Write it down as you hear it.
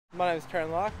My name is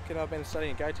Perrin Larke and I've been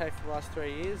studying at GOTAFE for the last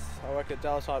 3 years. I work at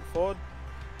Delatite Ford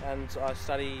and I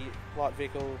study light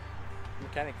vehicle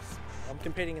mechanics. I'm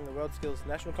competing in the WorldSkills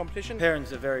national competition.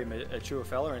 Perrin's a very mature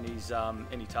fella, and he's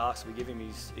any tasks we give him,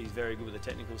 he's very good with the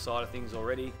technical side of things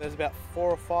already. There's about 4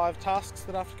 or 5 tasks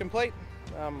that I have to complete,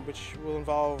 which will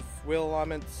involve wheel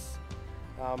alignments,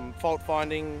 fault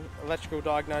finding, electrical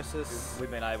diagnosis. We've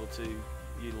been able to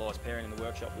utilise Perrin in the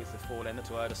workshop with the Ford and the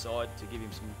Toyota side to give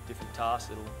him some different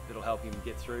tasks that'll help him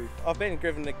get through. I've been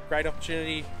given a great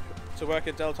opportunity to work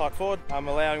at Delatite Ford,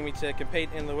 allowing me to compete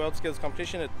in the WorldSkills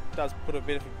competition. It does put a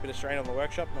bit of strain on the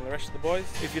workshop and the rest of the boys.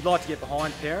 If you'd like to get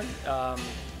behind Perrin,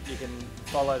 you can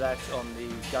follow that on the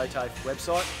GOTAFE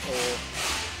website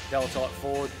or Delatite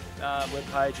Ford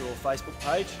webpage or Facebook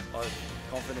page. I have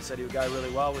confidence that he'll go really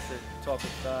well with the type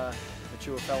of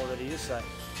mature fellow that he is. So